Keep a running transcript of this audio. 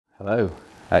Hello.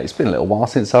 It's been a little while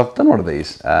since I've done one of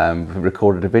these,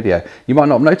 recorded a video. You might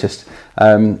not have noticed.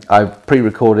 I've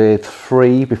pre-recorded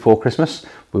 3 before Christmas.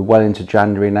 We're well into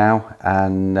January now,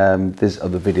 and there's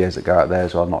other videos that go out there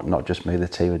as well, not just me, the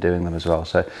team are doing them as well.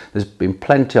 So there's been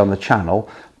plenty on the channel,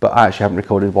 but I actually haven't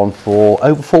recorded one for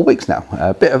over 4 weeks now.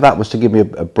 A bit of that was to give me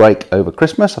a break over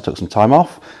Christmas. I took some time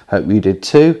off, hope you did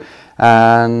too.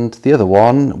 And the other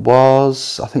one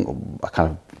was, I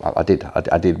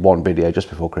did one video just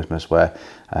before Christmas where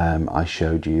I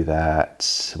showed you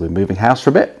that we're moving house for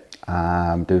a bit,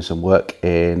 doing some work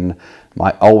in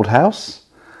my old house.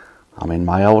 I'm in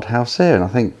my old house here, and I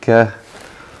think the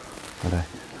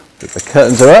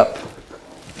curtains are up,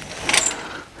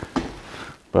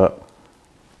 but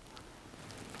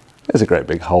there's a great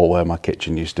big hole where my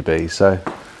kitchen used to be, so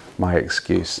my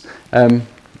excuse.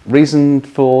 Reason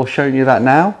for showing you that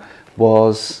now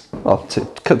was, well,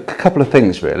 a couple of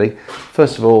things really.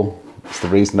 First of all, it's the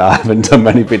reason I haven't done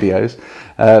many videos,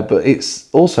 but it's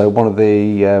also one of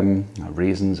the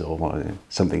reasons, or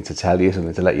something to tell you,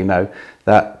 something to let you know,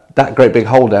 that great big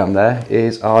hole down there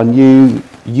is our new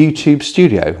YouTube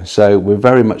studio. So we're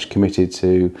very much committed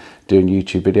to doing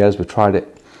YouTube videos. We've tried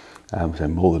it, so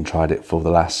more than tried it, for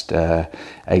the last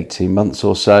 18 months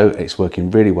or so. It's working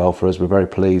really well for us. We're very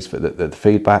pleased with the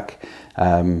feedback.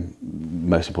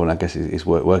 Most important, I guess, is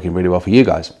working really well for you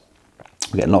guys.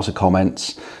 We're getting lots of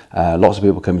comments, lots of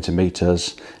people coming to meet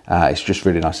us. It's just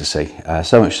really nice to see.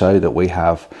 So much so that we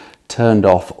have turned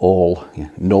off all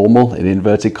normal, in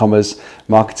inverted commas,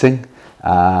 marketing.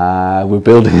 We're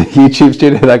building a YouTube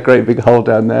studio, that great big hole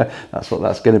down there. That's what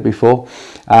that's going to be for.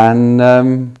 And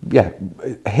yeah,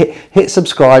 hit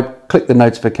subscribe, click the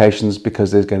notifications,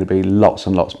 because there's going to be lots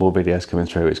and lots more videos coming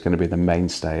through. It's going to be the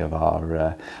mainstay of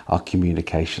our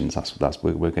communications.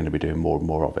 We're going to be doing more and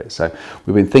more of it. So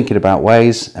we've been thinking about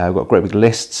ways. We've got great big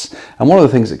lists, and one of the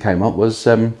things that came up was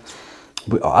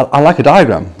I like a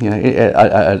diagram. You know,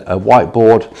 a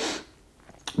whiteboard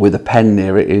with a pen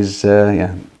near it is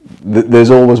there's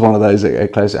always one of those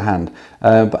close at hand,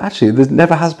 but actually there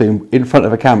never has been in front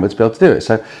of a camera to be able to do it.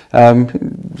 So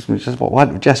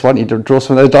Jess, why don't you draw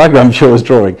some of those diagrams you was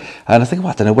drawing? And I think,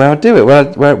 well, I don't know where I'd do it,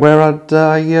 where I'd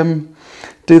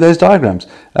do those diagrams.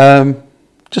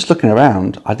 Just looking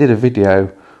around, I did a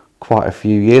video quite a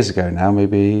few years ago now,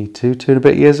 maybe two and a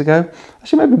bit years ago,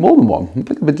 actually maybe more than one. I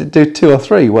think I did do 2 or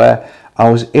 3, where I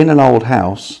was in an old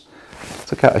house,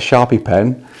 took out a Sharpie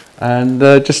pen, and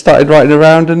just started writing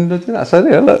around and doing that. So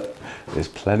yeah, look, there's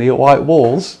plenty of white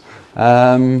walls.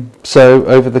 So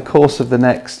over the course of the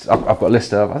next, I've got a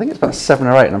list of, I think it's about 7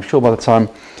 or 8, and I'm sure by the time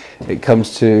it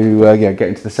comes to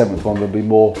getting to the 7th one, there'll be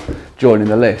more joining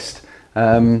the list.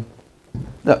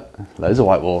 Look, loads of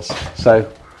white walls.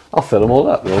 So I'll fill them all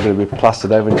up. They're all going to be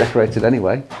plastered over and decorated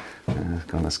anyway.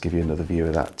 Let's give you another view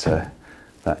of that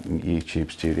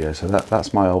YouTube studio. So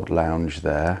that's my old lounge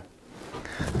there.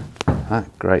 That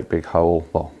great big hole,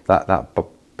 well, that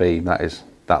beam, that is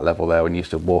that level there. When you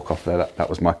used to walk off there, that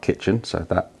was my kitchen. So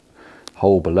that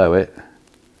hole below it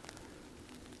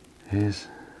is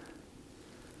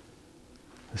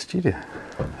the studio,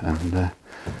 and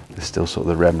there's still sort of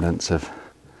the remnants of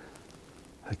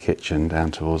the kitchen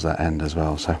down towards that end as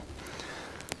well. So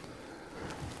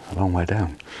a long way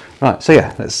down. Right, so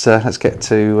yeah, let's get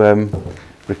to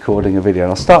recording a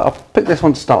video. I'll pick this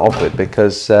one to start off with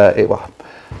because I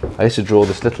used to draw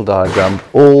this little diagram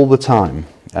all the time,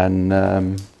 and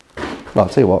well, I'll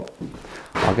tell you what,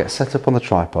 I'll get set up on the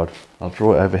tripod, I'll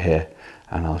draw it over here,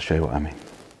 and I'll show you what I mean.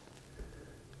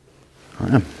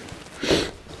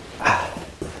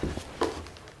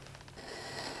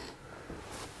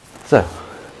 So,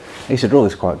 I used to draw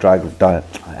this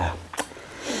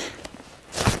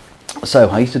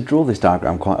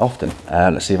diagram quite often.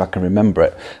 Let's see if I can remember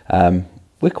it.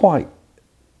 We're quite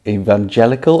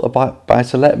evangelical about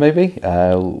buy-to-let, maybe.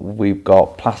 We've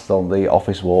got plastered on the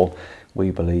office wall, we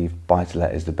believe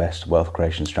buy-to-let is the best wealth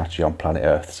creation strategy on planet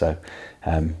Earth. So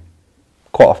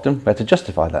quite often we had to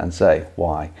justify that and say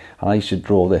why. And I used to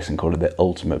draw this and call it the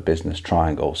ultimate business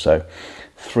triangle. So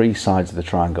 3 sides of the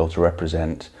triangle to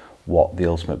represent what the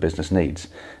ultimate business needs.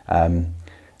 I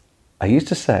used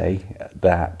to say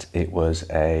that it was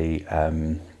a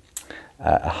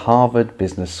Harvard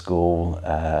Business School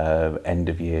end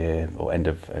of year or end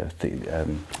of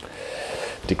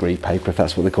degree paper, if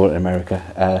that's what they call it in America,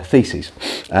 theses.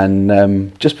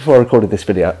 And just before I recorded this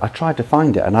video, I tried to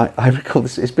find it, and I recall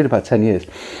this. It's been about 10 years,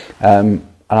 and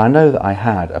I know that I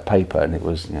had a paper, and it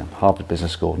was Harvard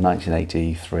Business School,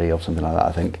 1983 or something like that.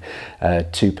 I think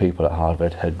 2 people at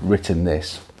Harvard had written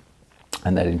this.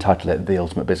 and then entitle it The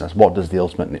Ultimate Business. What does the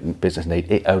ultimate business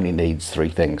need? It only needs 3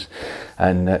 things.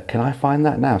 And can I find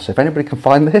that now? So if anybody can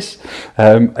find this,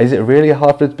 is it really a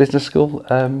Harvard Business School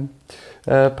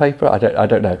paper? I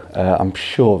don't know. I'm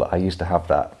sure that I used to have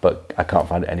that, but I can't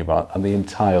find it anywhere on the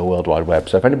entire World Wide Web.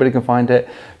 So if anybody can find it,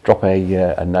 drop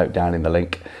a note down in the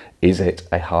link. Is it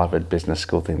a Harvard Business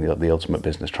School thing, the Ultimate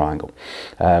Business Triangle?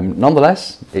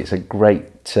 Nonetheless, it's a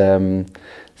great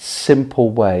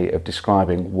simple way of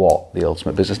describing what the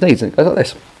ultimate business needs, and it goes like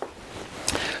this.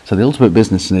 So the ultimate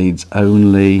business needs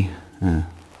only,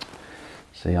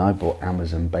 see, I bought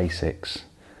Amazon Basics,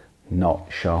 not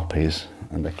Sharpies,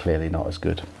 and they're clearly not as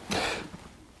good.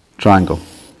 Triangle,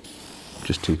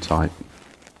 just too tight.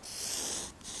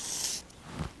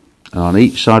 And on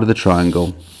each side of the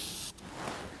triangle,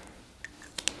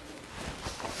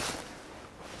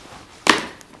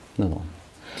 another one,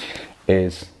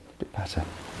 is a bit better.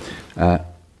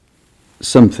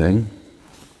 Something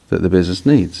that the business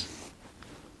needs.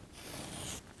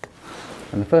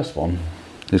 And the first one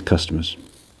is customers.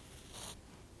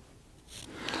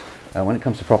 When it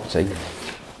comes to property,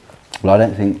 well, I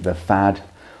don't think the fad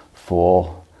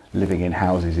for living in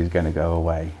houses is going to go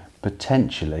away.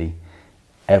 Potentially,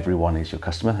 everyone is your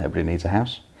customer. Everybody needs a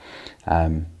house.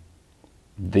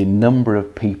 The number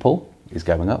of people is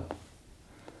going up.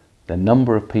 The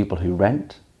number of people who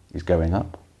rent is going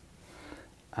up.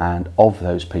 And of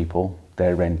those people,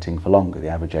 they're renting for longer. The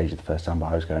average age of the first-time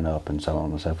buyer is going up, and so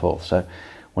on and so forth. So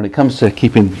when it comes to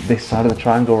keeping this side of the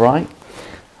triangle right,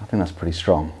 I think that's pretty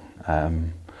strong.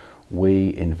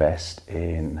 We invest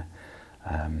in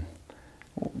the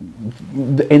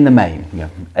main,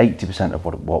 80% of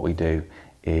what we do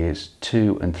is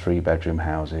 2 and 3 bedroom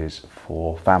houses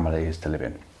for families to live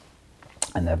in.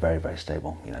 And they're very, very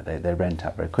stable. They rent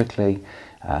out very quickly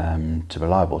to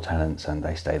reliable tenants, and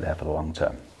they stay there for the long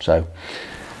term. So,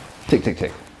 tick, tick,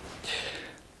 tick.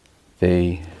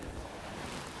 The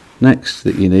next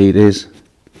that you need is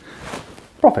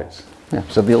profits. Yeah.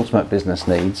 So the ultimate business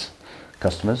needs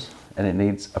customers, and it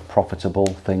needs a profitable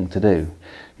thing to do.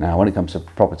 Now, when it comes to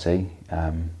property,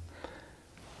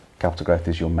 capital growth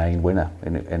is your main winner,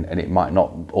 and it might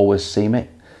not always seem it.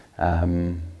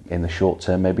 In the short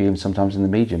term, maybe even sometimes in the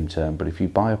medium term, but if you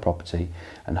buy a property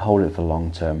and hold it for the long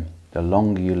term, the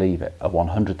longer you leave it, a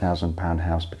 £100,000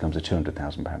 house becomes a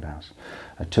 £200,000 house.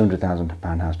 A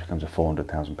 £200,000 house becomes a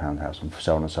 £400,000 house, and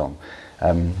so on and so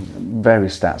on.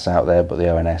 Various stats out there, but the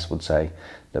ONS would say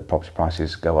that property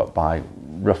prices go up by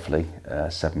roughly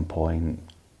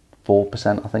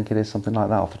 7.4%, I think it is, something like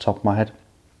that off the top of my head.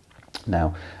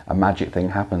 Now, a magic thing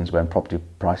happens when property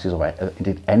prices, or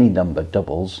indeed any number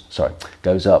goes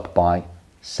up by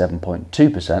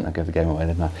 7.2%. I gave the game away,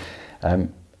 didn't I?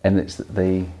 And it's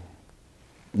the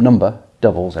number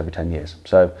doubles every 10 years.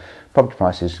 So property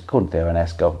prices, according to the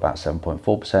ONS, go up about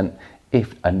 7.4%.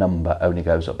 If a number only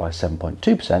goes up by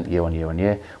 7.2% year on year on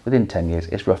year, within 10 years,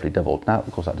 it's roughly doubled. Now,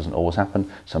 of course, that doesn't always happen.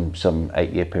 Some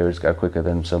 8-year periods go quicker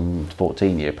than some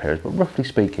 14-year periods, but roughly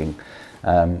speaking,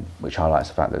 which highlights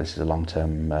the fact that this is a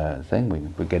long-term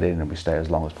thing. We get in and we stay as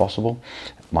long as possible.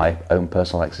 My own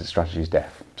personal exit strategy is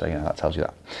death, so that tells you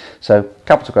that. So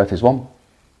capital growth is one.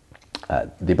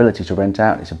 The ability to rent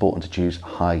out, it's important to choose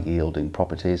high-yielding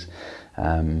properties,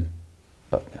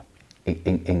 but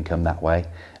income that way.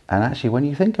 And actually, when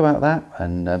you think about that,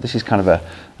 and this is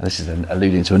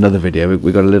alluding to another video.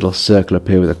 We've got a little circle up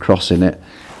here with a cross in it.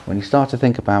 When you start to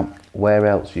think about where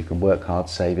else you can work hard,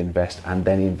 save, invest, and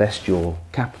then invest your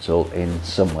capital in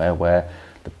somewhere where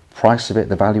the price of it,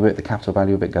 the value of it, the capital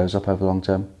value of it goes up over the long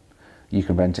term, you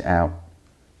can rent it out,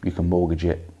 you can mortgage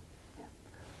it.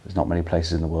 There's not many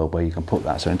places in the world where you can put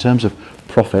that. So in terms of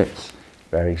profits,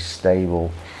 very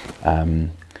stable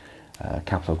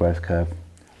capital growth curve.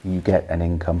 You get an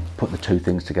income, put the two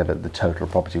things together, the total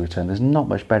property return. There's not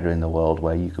much better in the world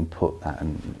where you can put that,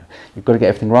 and you've got to get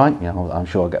everything right. I'm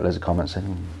sure I'll get loads of comments saying,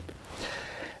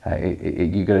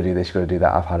 you've got to do this, you've got to do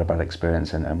that, I've had a bad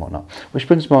experience and whatnot. Which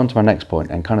brings me on to my next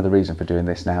point, and kind of the reason for doing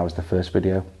this now is the first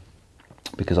video,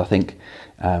 because I think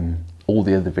all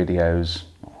the other videos,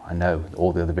 I know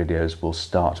all the other videos will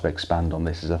start to expand on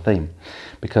this as a theme.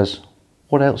 Because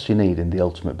what else do you need in the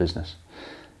ultimate business?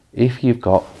 If you've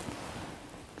got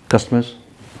customers,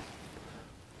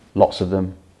 lots of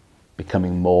them,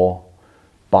 becoming more,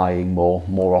 buying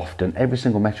more often, every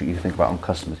single metric you think about on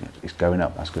customers is going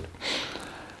up, that's good.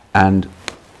 And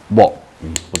what,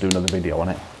 we'll do another video on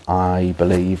it, I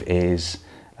believe is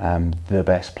the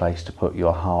best place to put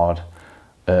your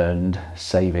hard-earned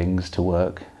savings to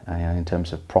work in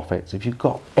terms of profits. If you've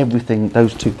got everything,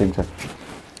 those two things,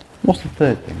 what's the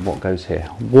third thing? What goes here?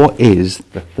 What is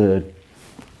the third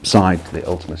side to the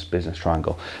ultimate business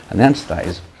triangle? And the answer to that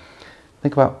is,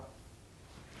 think about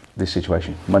this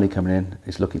situation. Money coming in,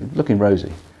 it's looking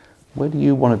rosy. Where do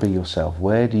you want to be yourself?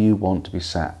 Where do you want to be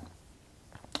sat?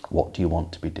 What do you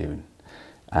want to be doing?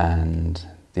 And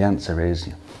the answer is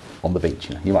on the beach.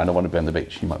 You might not want to be on the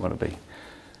beach. You might want to be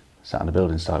sat on a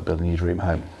building site, building your dream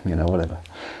home, whatever.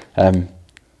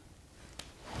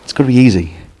 It's got to be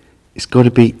easy. It's got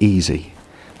to be easy.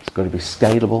 It's got to be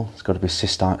scalable. It's got to be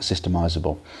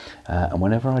systemizable. And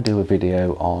whenever I do a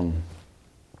video on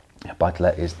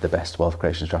buy-to-let is the best wealth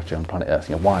creation strategy on planet Earth,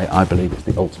 why I believe it's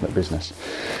the ultimate business,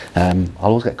 I'll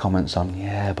always get comments on,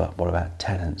 yeah, but what about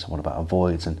tenants, and what about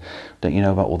voids, and don't you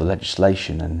know about all the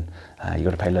legislation, and you've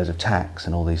got to pay loads of tax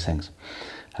and all these things.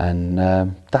 And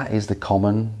that is the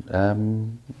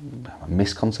common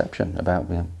misconception about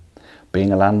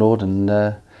being a landlord and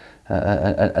the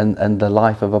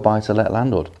life of a buy-to-let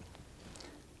landlord.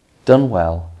 Done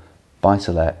well,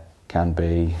 buy-to-let can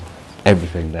be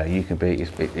everything there. You can be, it's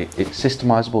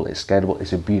systemizable, it's scalable,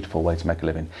 it's a beautiful way to make a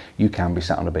living. You can be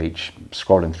sat on a beach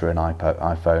scrolling through an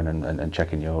iPhone and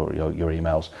checking your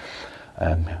emails.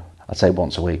 I'd say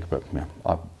once a week, but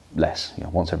less.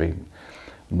 Once every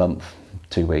month,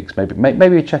 2 weeks,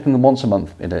 maybe checking them once a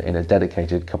month in a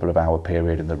dedicated couple of hour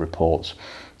period in the reports,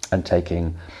 and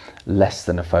taking less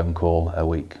than a phone call a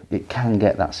week. It can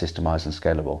get that systemized and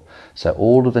scalable. So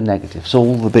all of the negatives,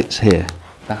 all the bits here,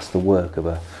 that's the work of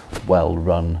a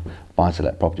well-run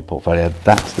buy-to-let property portfolio.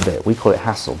 That's the bit. We call it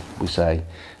hassle. We say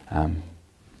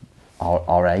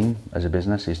our aim as a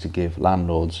business is to give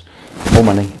landlords more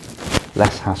money,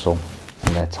 less hassle,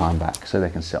 and their time back, so they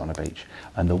can sit on a beach.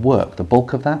 And the work, the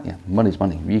bulk of that, money's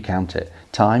money. You count it.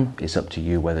 Time, it's up to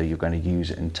you whether you're going to use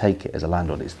it and take it as a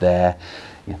landlord. It's there.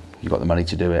 You've got the money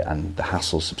to do it, and the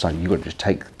hassle's subsiding. You've got to just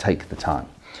take the time.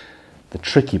 The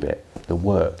tricky bit, the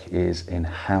work, is in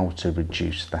how to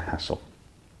reduce the hassle.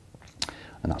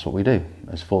 And that's what we do.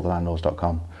 As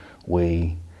forthelandlords.com,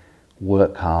 we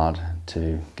work hard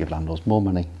to give landlords more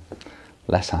money,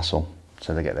 less hassle,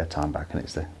 so they get their time back, and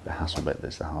it's the hassle bit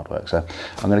that's the hard work. So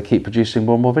I'm going to keep producing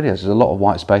more and more videos. There's a lot of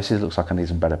white spaces. Looks like I need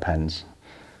some better pens.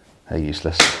 They're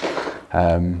useless.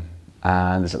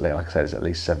 And there's, like I said, there's at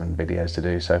least 7 videos to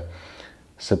do. So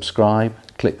subscribe,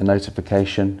 click the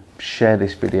notification, share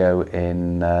this video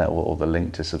in, or the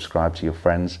link to subscribe to your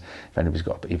friends. If anybody's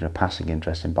got even a passing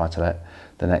interest in buy-to-let,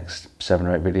 the next 7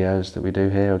 or 8 videos that we do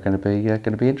here are going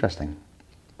to be interesting.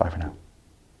 Bye for now.